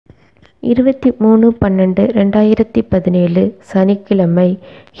23/12/2017 சனிக்கிழமை.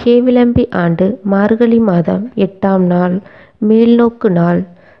 ஹேவிளம்பி ஆண்டு மார்கழி மாதம் 8ஆம் நாள். மேல்நோக்கு நாள்.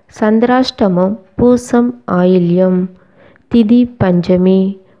 சந்திராஷ்டமம் பூசம் ஆயில்யம். திதி பஞ்சமி.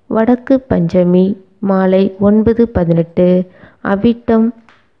 வடக்கு பஞ்சமி மாலை 9:18. அவிட்டம்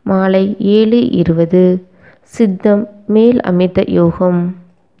மாலை 7:20. சித்தம் மேல் அமிர்த யோகம்.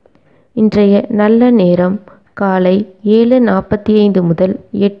 இன்றைய நல்ல நேரம் காலை 7:45 முதல்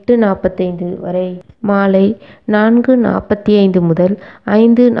 8:45 வரை. மாலை 4:45 முதல்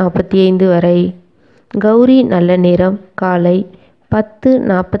 5:45 வரை. கௌரி நல்ல நேரம் காலை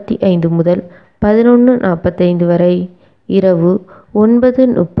 10:45 முதல் 11:45 வரை. இரவு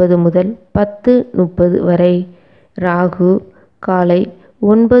 9:30 முதல் 10:30 வரை. ராகு காலை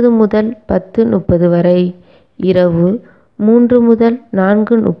 9 முதல் 10:30 வரை. இரவு 3 முதல்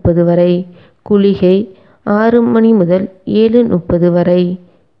 4:30 வரை. குளிகை 6 மணி முதல் 7:30 வரை.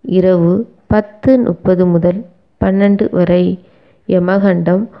 இரவு 10:30 முதல் 12 வரை.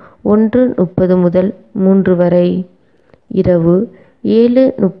 யமகண்டம் 1:30 முதல் 3 வரை. இரவு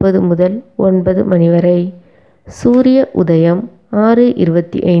 7:30 முதல் 9 மணி வரை. சூரிய உதயம்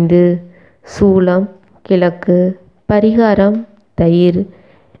 6:25. சூலம் கிழக்கு. பரிகாரம் தயிர்.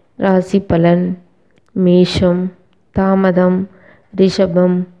 ராசி பலன். மேஷம் தாமதம்.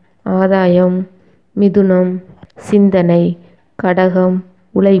 ரிஷபம் ஆதாயம். மிதுனம் சிந்தனை. கடகம்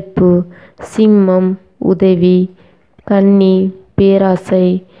உழைப்பு. சிம்மம் உதவி. கன்னி பேராசை.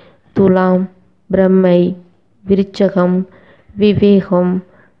 துலாம் பிரம்மை. விருச்சகம் விவேகம்.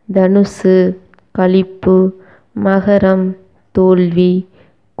 தனுசு களிப்பு. மகரம் தோல்வி.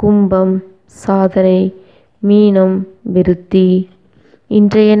 கும்பம் சாதனை. மீனம் விருத்தி.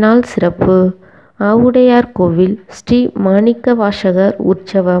 இன்றைய நாள் சிறப்பு. ஆவுடையார் கோவில் ஸ்ரீ மாணிக்கவாசகர்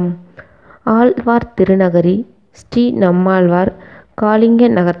உற்சவம். ஆழ்வார் திருநகரி ஸ்ரீ நம்மாழ்வார் காளிங்க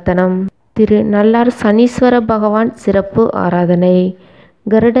நகர்த்தனம். திரு நல்லார் சனீஸ்வர பகவான் சிறப்பு ஆராதனை.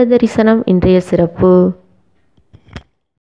 கருட தரிசனம் இன்றைய சிறப்பு.